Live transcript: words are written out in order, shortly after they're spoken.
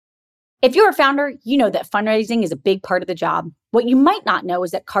If you're a founder, you know that fundraising is a big part of the job. What you might not know is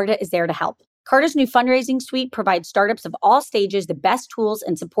that Carta is there to help. Carta's new fundraising suite provides startups of all stages the best tools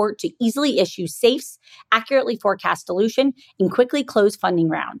and support to easily issue safes, accurately forecast dilution, and quickly close funding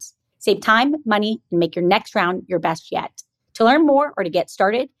rounds. Save time, money, and make your next round your best yet. To learn more or to get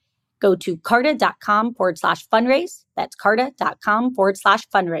started, go to carta.com/fundraise. That's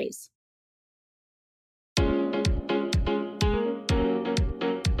carta.com/fundraise.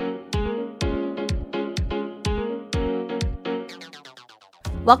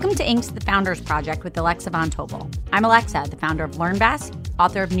 Welcome to Inc.'s The Founders Project with Alexa Von Tobel. I'm Alexa, the founder of LearnVest,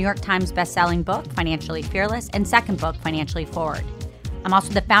 author of New York Times bestselling book, Financially Fearless, and second book, Financially Forward. I'm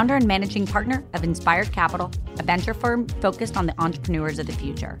also the founder and managing partner of Inspired Capital, a venture firm focused on the entrepreneurs of the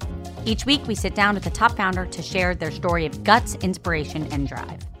future. Each week, we sit down with a top founder to share their story of guts, inspiration, and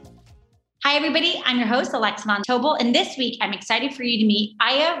drive. Hi, everybody. I'm your host, Alexa Von Tobel, and this week, I'm excited for you to meet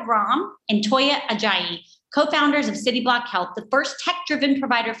Aya Ram and Toya Ajayi, co-founders of Cityblock Health, the first tech-driven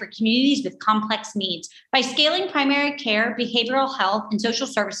provider for communities with complex needs. By scaling primary care, behavioral health, and social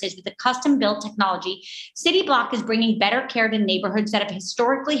services with a custom-built technology, Cityblock is bringing better care to neighborhoods that have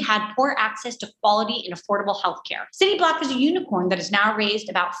historically had poor access to quality and affordable healthcare. Cityblock is a unicorn that has now raised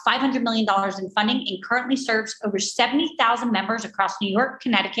about $500 million in funding and currently serves over 70,000 members across New York,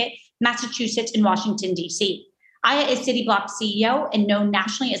 Connecticut, Massachusetts, and Washington, D.C. Aya is Cityblock's CEO and known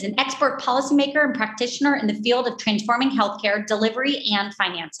nationally as an expert policymaker and practitioner in the field of transforming healthcare delivery and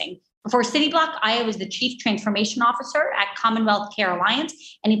financing. Before Cityblock, Aya was the Chief Transformation Officer at Commonwealth Care Alliance,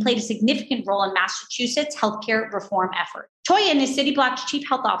 and he played a significant role in Massachusetts' healthcare reform effort. Toya is Cityblock's Chief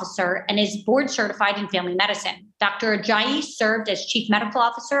Health Officer and is board certified in family medicine. Dr. Ajayi served as Chief Medical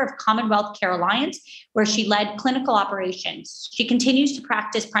Officer of Commonwealth Care Alliance, where she led clinical operations. She continues to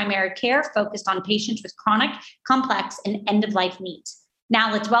practice primary care focused on patients with chronic, complex, and end-of-life needs. Now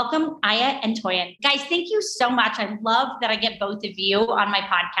let's welcome Aya and Toya. Guys, thank you so much. I love that I get both of you on my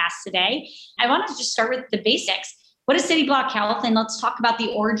podcast today. I want to just start with the basics. What is Cityblock Health? And let's talk about the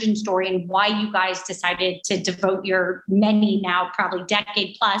origin story and why you guys decided to devote your many now probably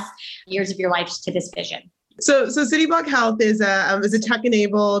decade plus years of your lives to this vision. So Cityblock Health is a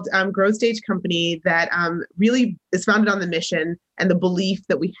tech-enabled growth stage company that really is founded on the mission and the belief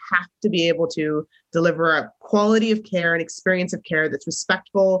that we have to be able to deliver a quality of care and experience of care that's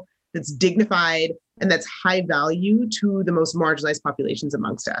respectful, that's dignified, and that's high value to the most marginalized populations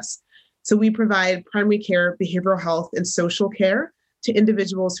amongst us. So we provide primary care, behavioral health, and social care to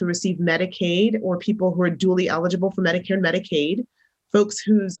individuals who receive Medicaid or people who are dually eligible for Medicare and Medicaid, folks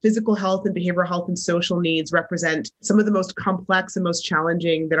whose physical health and behavioral health and social needs represent some of the most complex and most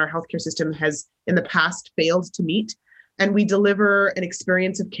challenging that our healthcare system has in the past failed to meet. And we deliver an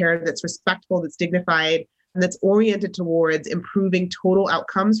experience of care that's respectful, that's dignified, and that's oriented towards improving total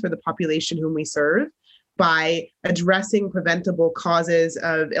outcomes for the population whom we serve by addressing preventable causes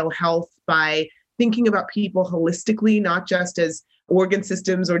of ill health, by thinking about people holistically, not just as organ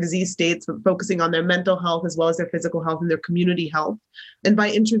systems or disease states, but focusing on their mental health as well as their physical health and their community health. And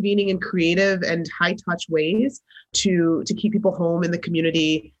by intervening in creative and high touch ways to keep people home in the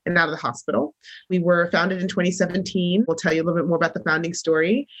community and out of the hospital. We were founded in 2017. We'll tell you a little bit more about the founding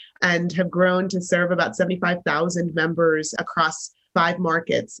story and have grown to serve about 75,000 members across 5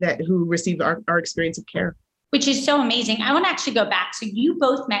 markets who receive our experience of care. Which is so amazing. I want to actually go back. So you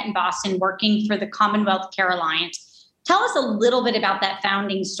both met in Boston working for the Commonwealth Care Alliance. Tell us a little bit about that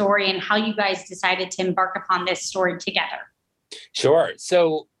founding story and how you guys decided to embark upon this story together. Sure.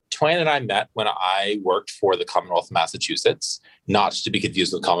 So Toya and I met when I worked for the Commonwealth of Massachusetts, not to be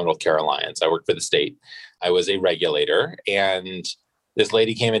confused with Commonwealth Care Alliance. I worked for the state. I was a regulator, and this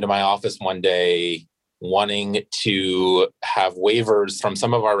lady came into my office one day wanting to have waivers from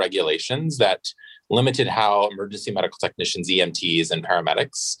some of our regulations that limited how emergency medical technicians, EMTs, and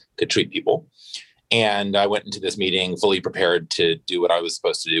paramedics could treat people. And I went into this meeting fully prepared to do what I was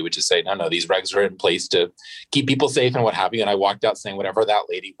supposed to do, which is say, no, these regs are in place to keep people safe and what have you. And I walked out saying, whatever that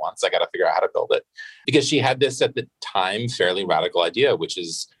lady wants, I got to figure out how to build it. Because she had this, at the time, fairly radical idea, which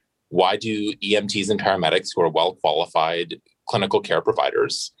is, why do EMTs and paramedics who are well-qualified clinical care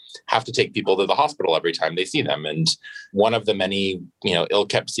providers have to take people to the hospital every time they see them? And one of the many,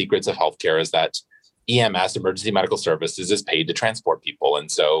 ill-kept secrets of healthcare is that EMS, emergency medical services, is paid to transport people. And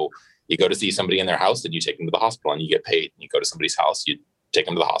so you go to see somebody in their house and you take them to the hospital and you get paid. You go to somebody's house, you take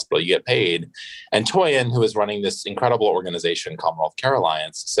them to the hospital, you get paid. And Toyin, who is running this incredible organization, Commonwealth Care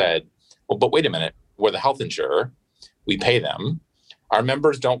Alliance, said, well, but wait a minute, we're the health insurer. We pay them. Our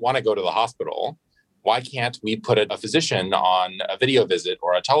members don't want to go to the hospital. Why can't we put a physician on a video visit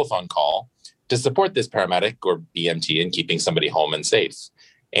or a telephone call to support this paramedic or EMT in keeping somebody home and safe?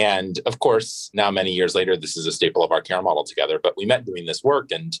 And of course, now many years later, this is a staple of our care model together, but we met doing this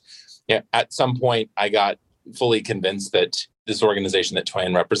work. And at some point, I got fully convinced that this organization that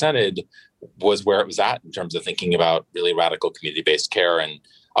Toyin represented was where it was at in terms of thinking about really radical community-based care. And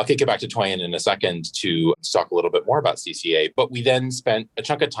I'll kick it back to Toyin in a second to talk a little bit more about CCA. But we then spent a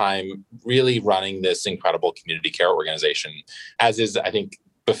chunk of time really running this incredible community care organization, as is, I think,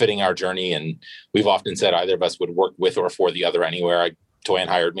 befitting our journey. And we've often said either of us would work with or for the other anywhere. Toyin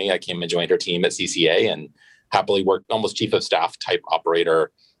hired me. I came and joined her team at CCA and happily worked almost chief of staff type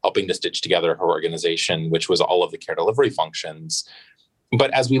operator, helping to stitch together her organization, which was all of the care delivery functions.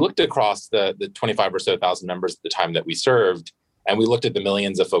 But as we looked across the 25 or so thousand members at the time that we served, and we looked at the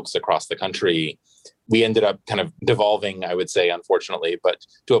millions of folks across the country, we ended up kind of devolving, I would say, unfortunately, but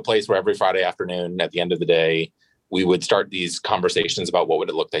to a place where every Friday afternoon at the end of the day, we would start these conversations about what would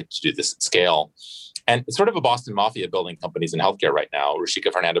it look like to do this at scale. And it's sort of a Boston Mafia building companies in healthcare right now.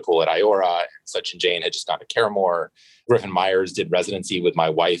 Rishika Fernandopoul at Iora, and Sachin Jain had just gone to CareMore. Griffin Myers did residency with my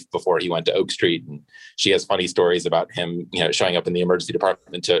wife before he went to Oak Street. And she has funny stories about him, showing up in the emergency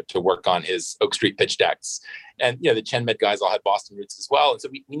department to work on his Oak Street pitch decks. And, the ChenMed guys all had Boston roots as well. And so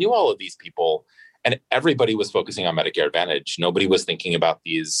we knew all of these people, and everybody was focusing on Medicare Advantage. Nobody was thinking about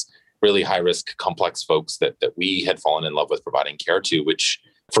these really high-risk, complex folks that we had fallen in love with providing care to, which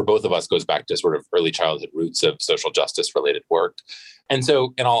for both of us goes back to sort of early childhood roots of social justice related work. And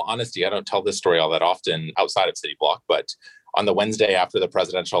so in all honesty, I don't tell this story all that often outside of City Block, but on the Wednesday after the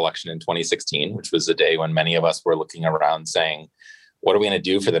presidential election in 2016, which was the day when many of us were looking around saying, what are we going to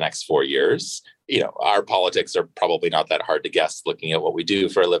do for the next 4 years? Our politics are probably not that hard to guess looking at what we do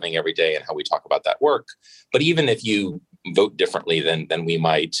for a living every day and how we talk about that work. But even if you vote differently than we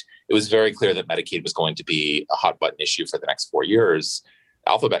might, it was very clear that Medicaid was going to be a hot button issue for the next 4 years.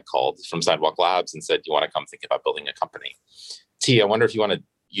 Alphabet called from Sidewalk Labs and said, do you want to come think about building a company? T, I wonder if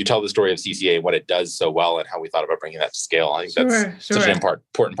you tell the story of CCA, what it does so well and how we thought about bringing that to scale. I think that's such an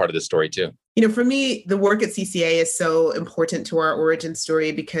important part of this story too. For me, the work at CCA is so important to our origin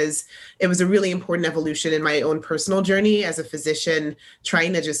story because it was a really important evolution in my own personal journey as a physician,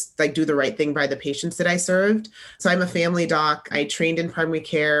 trying to just do the right thing by the patients that I served. So I'm a family doc. I trained in primary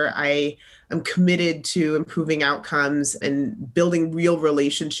care. I'm committed to improving outcomes and building real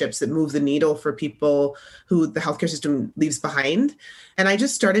relationships that move the needle for people who the healthcare system leaves behind. And I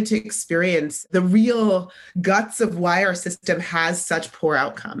just started to experience the real guts of why our system has such poor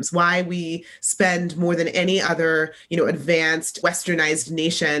outcomes, why we spend more than any other, advanced westernized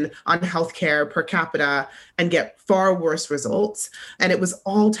nation on healthcare per capita and get far worse results. And it was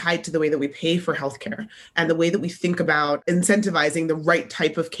all tied to the way that we pay for healthcare and the way that we think about incentivizing the right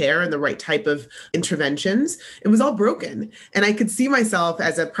type of care and the right type of interventions. It was all broken. And I could see myself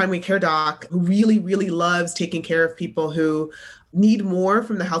as a primary care doc who really, really loves taking care of people who need more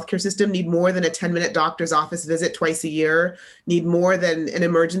from the healthcare system, need more than a 10-minute doctor's office visit twice a year, need more than an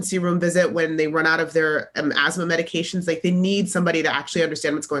emergency room visit when they run out of their asthma medications. They need somebody to actually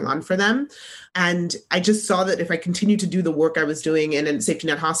understand what's going on for them. And I just saw that if I continued to do the work I was doing in a safety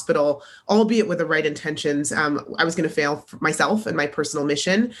net hospital, albeit with the right intentions, I was going to fail for myself and my personal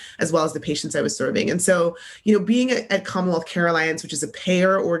mission, as well as the patients I was serving. And so, being at Commonwealth Care Alliance, which is a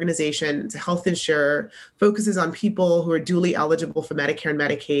payer organization, it's a health insurer, focuses on people who are duly eligible for Medicare and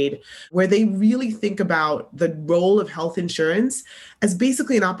Medicaid, where they really think about the role of health insurance as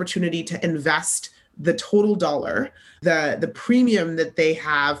basically an opportunity to invest the total dollar, the premium that they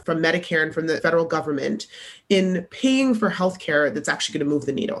have from Medicare and from the federal government in paying for healthcare that's actually going to move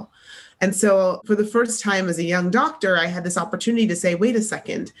the needle. And so for the first time as a young doctor, I had this opportunity to say, wait a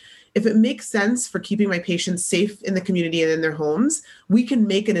second, if it makes sense for keeping my patients safe in the community and in their homes, we can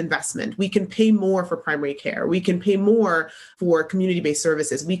make an investment. We can pay more for primary care. We can pay more for community-based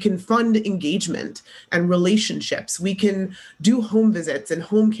services. We can fund engagement and relationships. We can do home visits and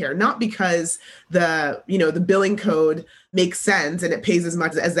home care, not because the billing code makes sense and it pays as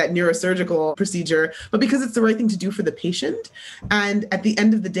much as that neurosurgical procedure, but because it's the right thing to do for the patient. And at the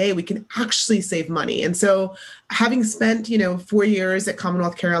end of the day, we can actually save money. And so having spent, 4 years at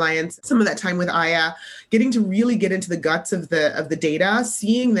Commonwealth Care Alliance, some of that time with Aya, getting to really get into the guts of the data,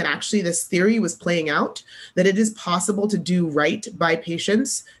 seeing that actually this theory was playing out, that it is possible to do right by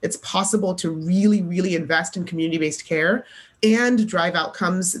patients. It's possible to really, really invest in community-based care and drive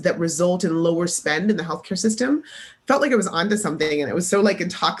outcomes that result in lower spend in the healthcare system. Felt like I was onto something, and it was so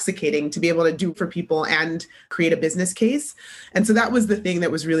intoxicating to be able to do for people and create a business case. And so that was the thing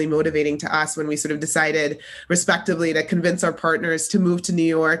that was really motivating to us when we sort of decided respectively to convince our partners to move to New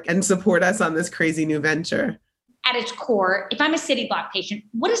York and support us on this crazy new venture. at its core, if I'm a City Block patient,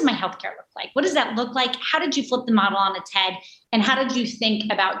 what does my healthcare look like? What does that look like? How did you flip the model on its head? And how did you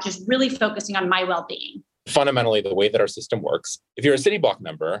think about just really focusing on my well-being? Fundamentally, the way that our system works, if you're a City Block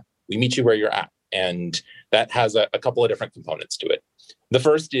member, we meet you where you're at. And that has a couple of different components to it. The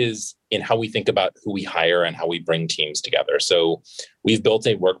first is in how we think about who we hire and how we bring teams together. So we've built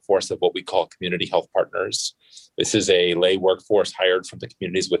a workforce of what we call community health partners. This is a lay workforce hired from the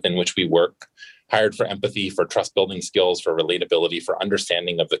communities within which we work, hired for empathy, for trust building skills, for relatability, for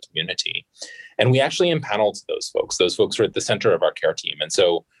understanding of the community. And we actually empaneled those folks. Those folks are at the center of our care team. And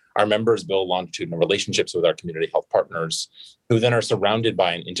so our members build longitudinal relationships with our community health partners, who then are surrounded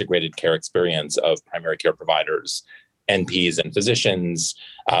by an integrated care experience of primary care providers, NPs and physicians,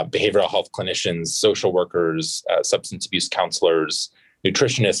 behavioral health clinicians, social workers, substance abuse counselors,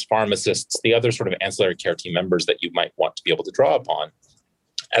 nutritionists, pharmacists, the other sort of ancillary care team members that you might want to be able to draw upon,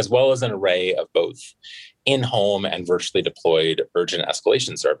 as well as an array of both in-home and virtually deployed urgent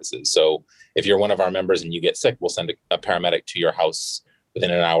escalation services. So if you're one of our members and you get sick, we'll send a paramedic to your house within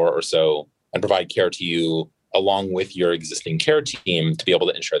an hour or so and provide care to you along with your existing care team to be able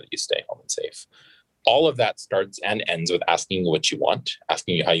to ensure that you stay home and safe. All of that starts and ends with asking you what you want,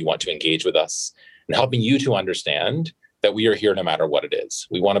 asking you how you want to engage with us, and helping you to understand that we are here no matter what it is.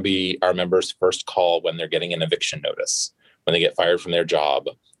 We want to be our members' first call when they're getting an eviction notice, when they get fired from their job,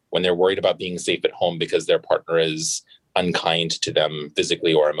 when they're worried about being safe at home because their partner is unkind to them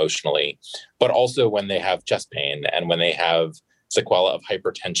physically or emotionally, but also when they have chest pain and when they have sequela of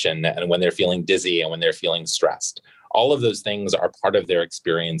hypertension and when they're feeling dizzy and when they're feeling stressed. All of those things are part of their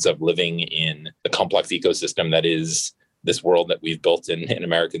experience of living in the complex ecosystem that is this world that we've built in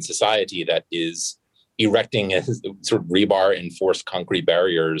American society that is erecting a sort of rebar enforced concrete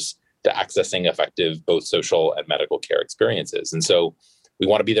barriers to accessing effective both social and medical care experiences. And so we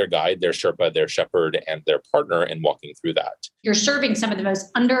want to be their guide, their Sherpa, their shepherd, and their partner in walking through that. You're serving some of the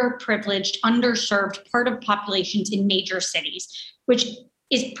most underprivileged, underserved part of populations in major cities, which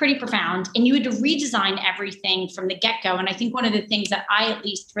is pretty profound. And you had to redesign everything from the get-go. And I think one of the things that I at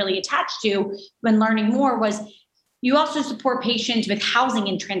least really attached to when learning more was you also support patients with housing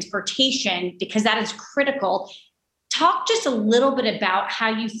and transportation because that is critical. Talk just a little bit about how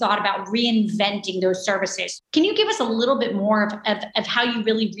you thought about reinventing those services. Can you give us a little bit more of how you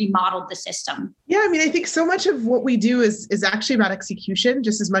really remodeled the system? Yeah, I mean, I think so much of what we do is actually about execution,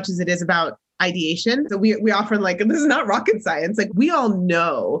 just as much as it is about ideation. So we often this is not rocket science. We all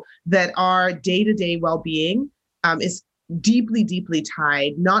know that our day-to-day well-being is deeply, deeply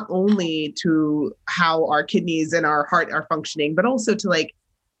tied not only to how our kidneys and our heart are functioning, but also to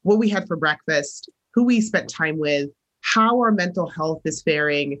what we had for breakfast, who we spent time with, how our mental health is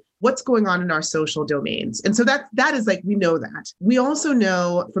faring, what's going on in our social domains. And so that is we know that. We also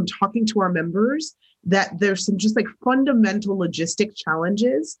know from talking to our members that there's some just fundamental logistic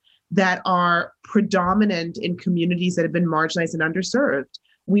challenges that are predominant in communities that have been marginalized and underserved.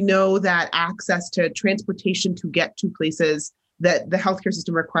 We know that access to transportation to get to places that the healthcare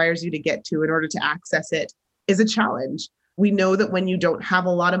system requires you to get to in order to access it is a challenge. We know that when you don't have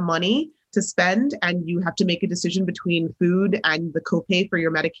a lot of money to spend and you have to make a decision between food and the copay for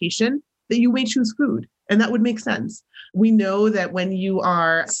your medication, that you may choose food. And that would make sense. We know that when you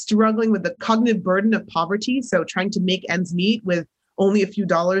are struggling with the cognitive burden of poverty, so trying to make ends meet with only a few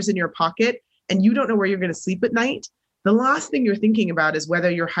dollars in your pocket, and you don't know where you're going to sleep at night, the last thing you're thinking about is whether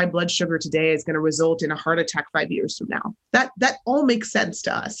your high blood sugar today is going to result in a heart attack 5 years from now. That all makes sense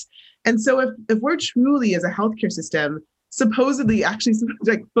to us. And so if we're truly as a healthcare system, supposedly actually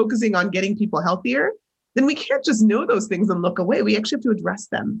focusing on getting people healthier, then we can't just know those things and look away. We actually have to address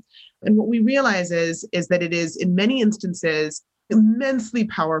them. And what we realize is that it is in many instances immensely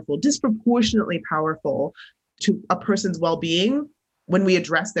powerful, disproportionately powerful to a person's well-being when we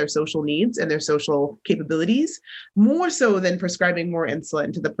address their social needs and their social capabilities, more so than prescribing more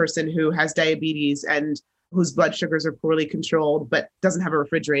insulin to the person who has diabetes and whose blood sugars are poorly controlled, but doesn't have a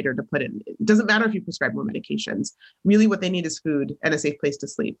refrigerator to put in. It doesn't matter if you prescribe more medications. Really what they need is food and a safe place to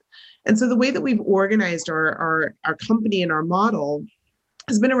sleep. And so the way that we've organized our company and our model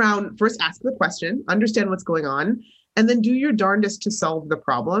has been around first ask the question, understand what's going on, and then do your darndest to solve the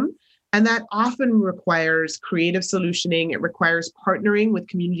problem. And that often requires creative solutioning. It requires partnering with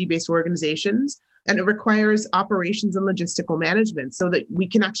community-based organizations, and it requires operations and logistical management so that we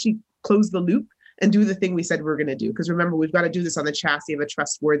can actually close the loop and do the thing we said we're going to do. Because remember, we've got to do this on the chassis of a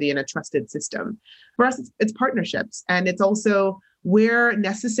trustworthy and a trusted system. For us, it's partnerships. And it's also where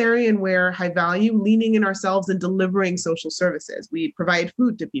necessary and where high value, leaning in ourselves and delivering social services. We provide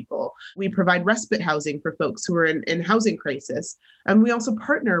food to people. We provide respite housing for folks who are in housing crisis. And we also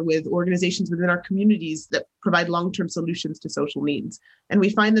partner with organizations within our communities that provide long-term solutions to social needs. And we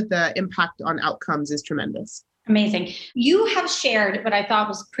find that the impact on outcomes is tremendous. Amazing. You have shared what I thought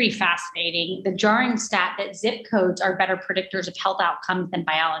was pretty fascinating, the jarring stat that zip codes are better predictors of health outcomes than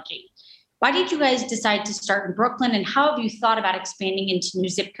biology. Why did you guys decide to start in Brooklyn, and how have you thought about expanding into new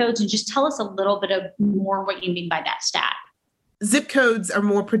zip codes? And just tell us a little bit of more what you mean by that stat. Zip codes are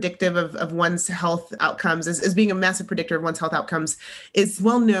more predictive of one's health outcomes, as being a massive predictor of one's health outcomes is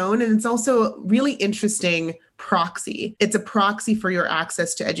well known. And it's also a really interesting proxy. It's a proxy for your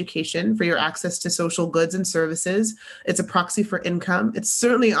access to education, for your access to social goods and services. It's a proxy for income. It's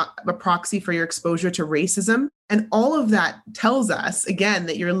certainly a proxy for your exposure to racism. And all of that tells us, again,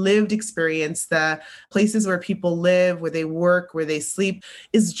 that your lived experience, the places where people live, where they work, where they sleep,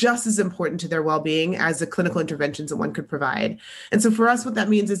 is just as important to their well-being as the clinical interventions that one could provide. And so for us, what that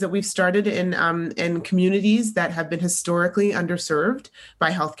means is that we've started in communities that have been historically underserved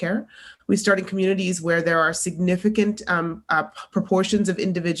by healthcare. We start in communities where there are significant proportions of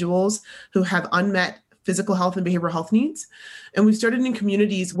individuals who have unmet physical health and behavioral health needs. And we've started in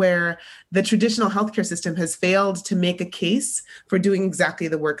communities where the traditional healthcare system has failed to make a case for doing exactly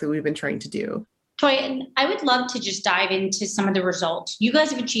the work that we've been trying to do. Toy, I would love to just dive into some of the results. You guys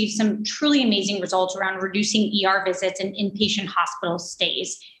have achieved some truly amazing results around reducing ER visits and inpatient hospital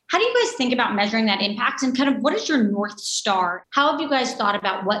stays. How do you guys think about measuring that impact, and kind of what is your North Star? How have you guys thought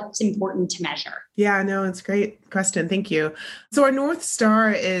about what's important to measure? Yeah, no, it's a great question. Thank you. So our North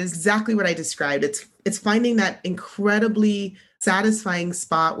Star is exactly what I described. It's finding that incredibly satisfying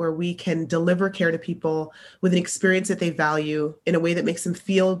spot where we can deliver care to people with an experience that they value in a way that makes them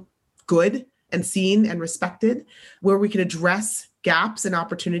feel good and seen and respected, where we can address gaps and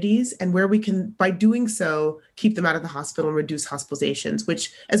opportunities, and where we can, by doing so, keep them out of the hospital and reduce hospitalizations,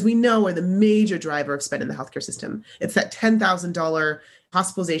 which, as we know, are the major driver of spend in the healthcare system. It's that $10,000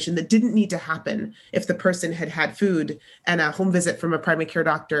 hospitalization that didn't need to happen if the person had had food and a home visit from a primary care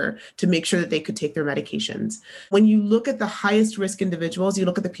doctor to make sure that they could take their medications. When you look at the highest risk individuals, you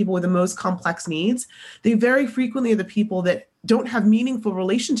look at the people with the most complex needs, they very frequently are the people that don't have meaningful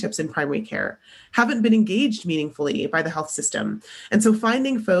relationships in primary care, haven't been engaged meaningfully by the health system. And so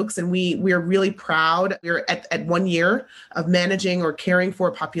finding folks, and we are really proud, we're at 1 year of managing or caring for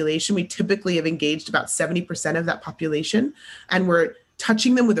a population, we typically have engaged about 70% of that population, and we're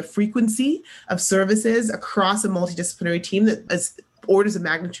touching them with a frequency of services across a multidisciplinary team that is orders of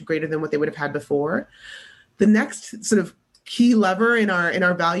magnitude greater than what they would have had before. The next sort of key lever in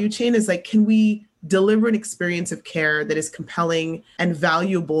our value chain is like, can we deliver an experience of care that is compelling and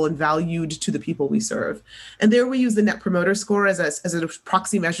valuable and valued to the people we serve? And there we use the Net Promoter Score as a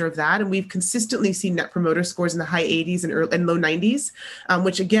proxy measure of that. And we've consistently seen Net Promoter Scores in the high 80s and low 90s,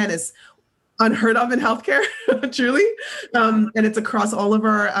 which again is unheard of in healthcare, truly. And it's across all of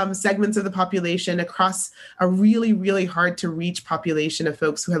our segments of the population, across a really, really hard to reach population of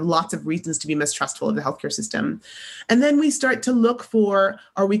folks who have lots of reasons to be mistrustful of the healthcare system. And then we start to look for,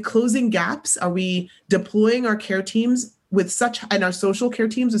 are we closing gaps? Are we deploying our care teams and our social care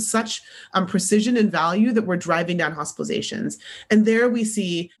teams with such precision and value that we're driving down hospitalizations? And there we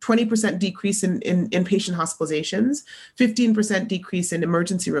see 20% decrease in inpatient hospitalizations, 15% decrease in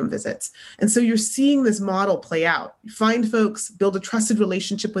emergency room visits. And so you're seeing this model play out. Find folks, build a trusted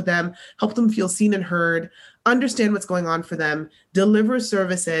relationship with them, help them feel seen and heard, understand what's going on for them, deliver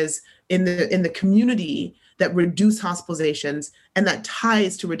services in the community that reduce hospitalizations, and that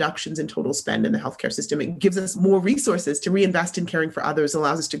ties to reductions in total spend in the healthcare system. It gives us more resources to reinvest in caring for others,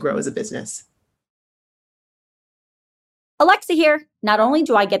 allows us to grow as a business. Alexa here. Not only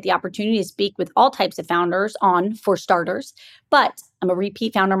do I get the opportunity to speak with all types of founders on For Starters, but I'm a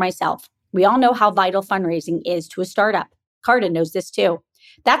repeat founder myself. We all know how vital fundraising is to a startup. Carta knows this too.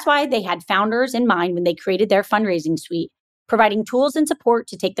 That's why they had founders in mind when they created their fundraising suite, providing tools and support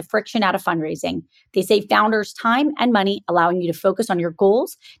to take the friction out of fundraising. They save founders time and money, allowing you to focus on your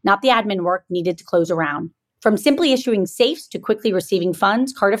goals, not the admin work needed to close a round. From simply issuing safes to quickly receiving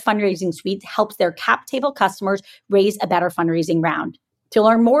funds, Carta Fundraising Suite helps their cap table customers raise a better fundraising round. To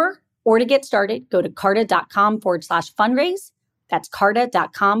learn more or to get started, go to carta.com/fundraise. That's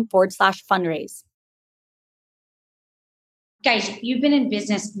carta.com/fundraise. Guys, you've been in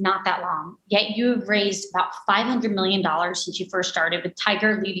business not that long, yet you have raised about $500 million since you first started, with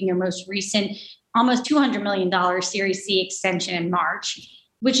Tiger leading your most recent almost $200 million Series C extension in March.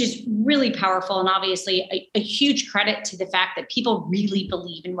 which is really powerful and obviously a huge credit to the fact that people really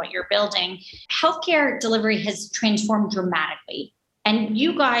believe in what you're building. Healthcare delivery has transformed dramatically. And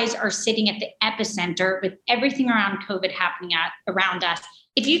you guys are sitting at the epicenter with everything around COVID happening around us.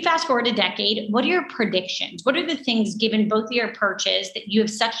 If you fast forward a decade, what are your predictions? What are the things, given both of your approaches, that you have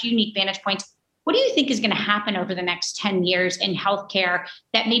such unique vantage points? What do you think is going to happen over the next 10 years in healthcare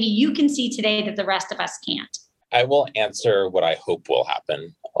that maybe you can see today that the rest of us can't? I will answer what I hope will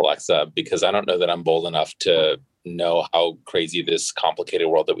happen, Alexa, because I don't know that I'm bold enough to know how crazy this complicated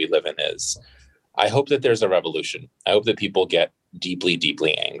world that we live in is. I hope that there's a revolution. I hope that people get deeply,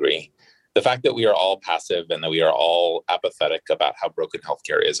 deeply angry. The fact that we are all passive and that we are all apathetic about how broken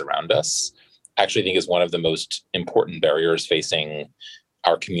healthcare is around us, I actually think is one of the most important barriers facing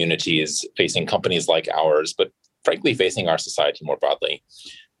our communities, facing companies like ours, but frankly, facing our society more broadly.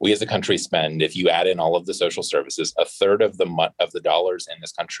 We as a country spend, if you add in all of the social services, a third of the dollars in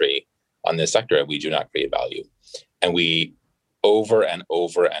this country on this sector, and we do not create value. And we over and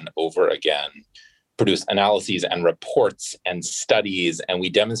over and over again produce analyses and reports and studies, and we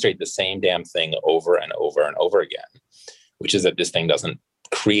demonstrate the same damn thing over and over and over again, which is that this thing doesn't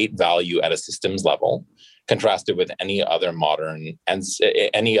create value at a systems level, contrasted with any other modern and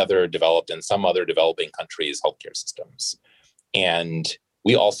any other developed and some other developing countries' healthcare systems. And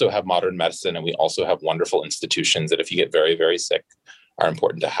we also have modern medicine, and we also have wonderful institutions that if you get very, very sick are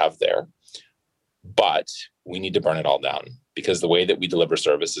important to have there. But we need to burn it all down because the way that we deliver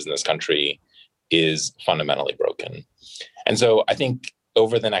services in this country is fundamentally broken. And so I think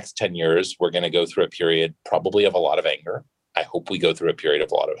over the next 10 years, we're going to go through a period probably of a lot of anger. I hope we go through a period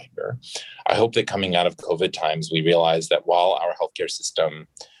of a lot of anger. I hope that coming out of COVID times, we realize that while our healthcare system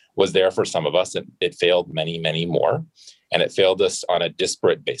was there for some of us, it failed many, many more. And it failed us on a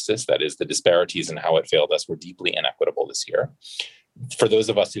disparate basis. That is, the disparities in how it failed us were deeply inequitable this year. For those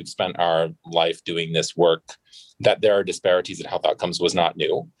of us who've spent our life doing this work, that there are disparities in health outcomes was not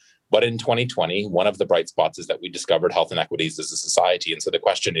new. But in 2020, one of the bright spots is that we discovered health inequities as a society. And so the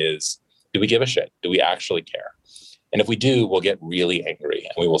question is, do we give a shit? Do we actually care? And if we do, we'll get really angry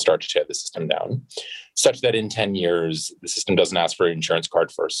and we will start to tear the system down, such that in 10 years, the system doesn't ask for an insurance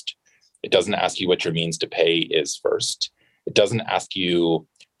card first. It doesn't ask you what your means to pay is first. It doesn't ask you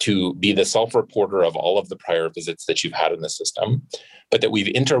to be the self-reporter of all of the prior visits that you've had in the system, but that we've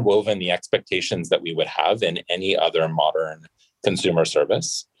interwoven the expectations that we would have in any other modern consumer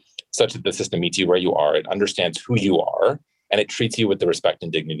service, such that the system meets you where you are, it understands who you are, and it treats you with the respect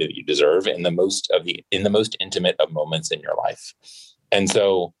and dignity that you deserve in the most intimate of moments in your life. And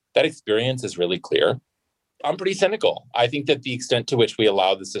so that experience is really clear. I'm pretty cynical. I think that the extent to which we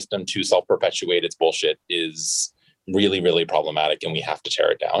allow the system to self-perpetuate its bullshit is really, really problematic, and we have to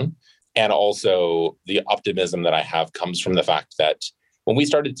tear it down. And also the optimism that I have comes from the fact that when we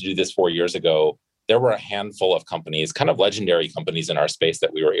started to do this 4 years ago, there were a handful of companies, kind of legendary companies in our space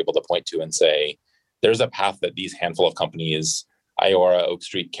that we were able to point to and say, there's a path that these handful of companies, Iora, Oak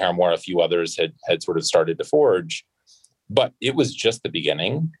Street, CareMore, a few others had sort of started to forge. But it was just the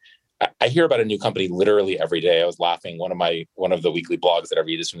beginning. I hear about a new company literally every day. I was laughing. One of the weekly blogs that I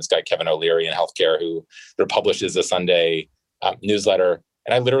read is from this guy, Kevin O'Leary in healthcare, who publishes a Sunday newsletter.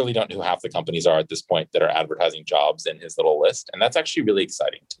 And I literally don't know who half the companies are at this point that are advertising jobs in his little list. And that's actually really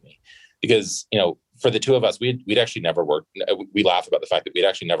exciting to me because, for the two of us, we'd actually never worked. We laugh about the fact that we'd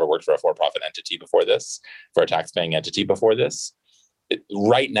actually never worked for a for-profit entity before this, for a tax-paying entity before this.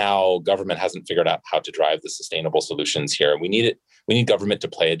 Right now, government hasn't figured out how to drive the sustainable solutions here. We need government to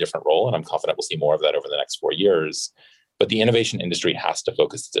play a different role, and I'm confident we'll see more of that over the next 4 years. But the innovation industry has to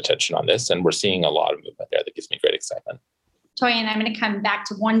focus its attention on this, and we're seeing a lot of movement there that gives me great excitement. Toyin, and I'm going to come back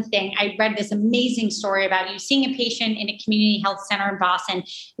to one thing. I read this amazing story about you seeing a patient in a community health center in Boston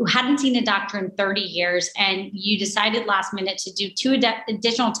who hadn't seen a doctor in 30 years, and you decided last minute to do 2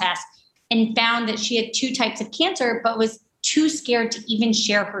 additional tests and found that she had 2 types of cancer, but was too scared to even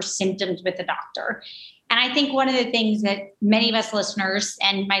share her symptoms with the doctor. And I think one of the things that many of us listeners,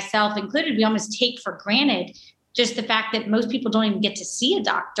 and myself included, we almost take for granted just the fact that most people don't even get to see a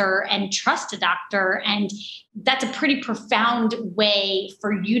doctor and trust a doctor. And that's a pretty profound way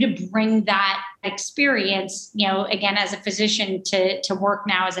for you to bring that experience, again, as a physician to work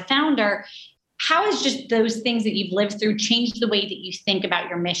now as a founder. How has just those things that you've lived through changed the way that you think about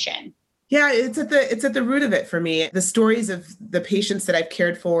your mission? Yeah, it's at the root of it for me. The stories of the patients that I've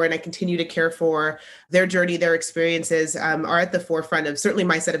cared for and I continue to care for, their journey, their experiences are at the forefront of certainly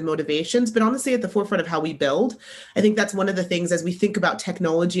my set of motivations, but honestly at the forefront of how we build. I think that's one of the things as we think about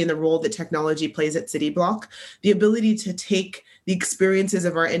technology and the role that technology plays at CityBlock, the ability to take the experiences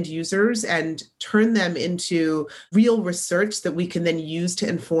of our end users and turn them into real research that we can then use to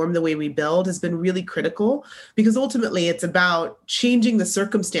inform the way we build has been really critical, because ultimately it's about changing the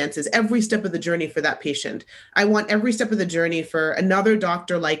circumstances every step of the journey for that patient. I want every step of the journey for another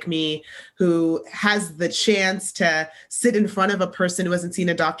doctor like me who has the chance to sit in front of a person who hasn't seen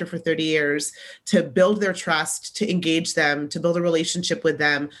a doctor for 30 years, to build their trust, to engage them, to build a relationship with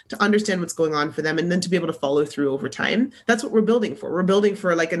them, to understand what's going on for them, and then to be able to follow through over time. That's what we're building for. We're building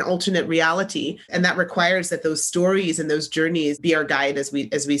for like an alternate reality. And that requires that those stories and those journeys be our guide as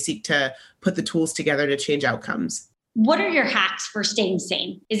we seek to put the tools together to change outcomes. What are your hacks for staying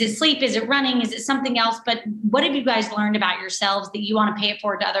sane? Is it sleep? Is it running? Is it something else? But what have you guys learned about yourselves that you want to pay it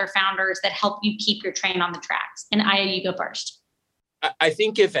forward to other founders that help you keep your train on the tracks? And Aya, you go first. I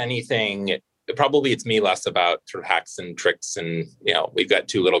think if anything, probably it's me less about sort of hacks and tricks. And, we've got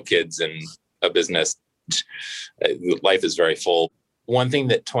 2 little kids and a business. Life is very full. One thing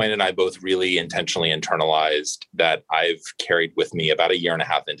that Toyin and I both really intentionally internalized that I've carried with me about 1.5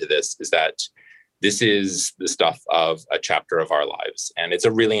 years into this is that this is the stuff of a chapter of our lives. And it's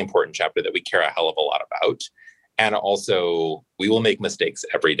a really important chapter that we care a hell of a lot about. And also, we will make mistakes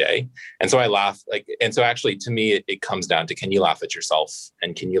every day. And so I laugh, actually, to me, it comes down to, can you laugh at yourself?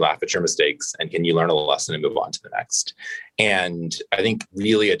 And can you laugh at your mistakes? And can you learn a lesson and move on to the next? And I think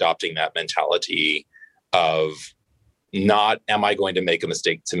really adopting that mentality of not, am I going to make a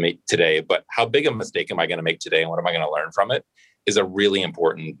mistake today, but how big a mistake am I going to make today? And what am I going to learn from it? Is a really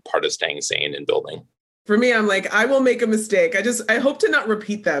important part of staying sane and building. For me, I'm like, I will make a mistake. I hope to not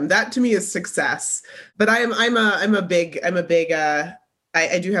repeat them. That to me is success. But I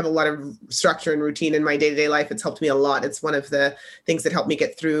do have a lot of structure and routine in my day-to-day life. It's helped me a lot. It's one of the things that helped me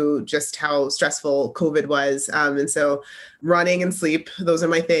get through just how stressful COVID was. And so running and sleep, those are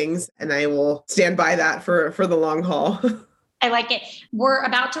my things. And I will stand by that for the long haul. I like it. We're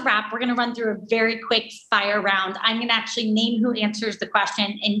about to wrap. We're going to run through a very quick fire round. I'm going to actually name who answers the question,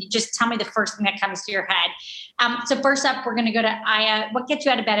 and you just tell me the first thing that comes to your head. So first up, we're going to go to Aya. What gets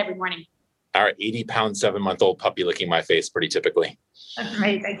you out of bed every morning? Our 80-pound, 7-month-old puppy licking my face pretty typically.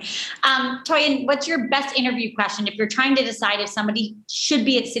 Amazing. Toyin, what's your best interview question? If you're trying to decide if somebody should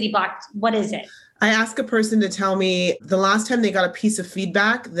be at Cityblock, what is it? I ask a person to tell me the last time they got a piece of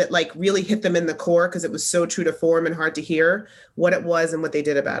feedback that like really hit them in the core because it was so true to form and hard to hear, what it was and what they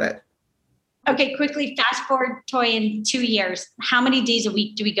did about it. Okay, quickly fast forward, Toyin, 2 years. How many days a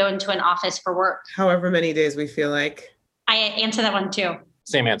week do we go into an office for work? However many days we feel like. I answer that one too.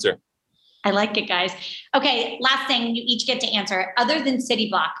 Same answer. I like it, guys. Okay, last thing, you each get to answer. Other than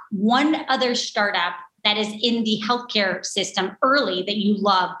Cityblock, one other startup that is in the healthcare system early that you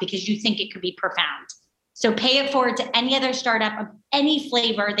love because you think it could be profound. So pay it forward to any other startup of any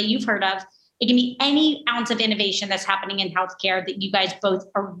flavor that you've heard of. It can be any ounce of innovation that's happening in healthcare that you guys both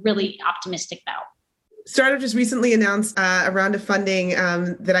are really optimistic about. Startup just recently announced a round of funding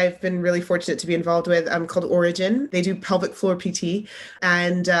that I've been really fortunate to be involved with called Origin. They do pelvic floor PT.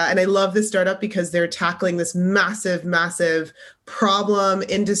 And I love this startup because they're tackling this massive problem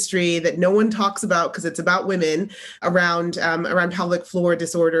industry that no one talks about because it's about women around pelvic floor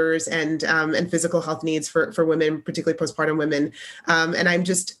disorders and physical health needs for women, particularly postpartum women. And I'm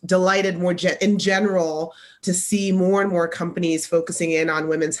just delighted in general to see more and more companies focusing in on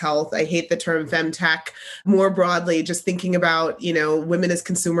women's health. I hate the term femtech. More broadly, just thinking about, women as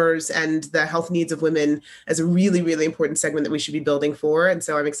consumers and the health needs of women as a really, really important segment that we should be building for. And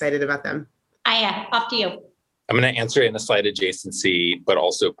so I'm excited about them. Aya, off to you. I'm going to answer in a slight adjacency, but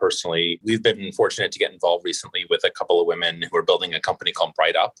also personally, we've been fortunate to get involved recently with a couple of women who are building a company called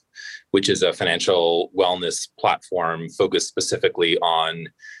Bright Up, which is a financial wellness platform focused specifically on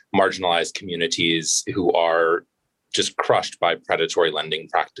marginalized communities who are just crushed by predatory lending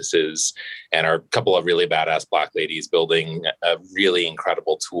practices, and are a couple of really badass Black ladies building a really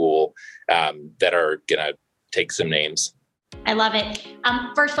incredible tool that are going to take some names. I love it.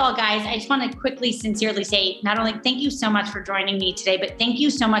 First of all, guys, I just want to quickly, sincerely say, not only thank you so much for joining me today, but thank you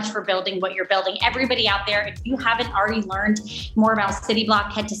so much for building what you're building. Everybody out there, if you haven't already learned more about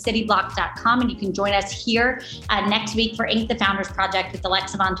Cityblock, head to cityblock.com and you can join us here next week for Ink the Founders Project with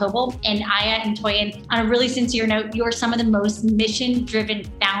Alexa Von Tobel and Aya and Toyin. On a really sincere note, you are some of the most mission-driven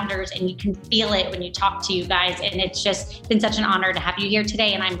founders, and you can feel it when you talk to you guys. And it's just been such an honor to have you here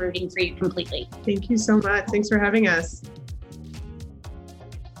today, and I'm rooting for you completely. Thank you so much. Thanks for having us.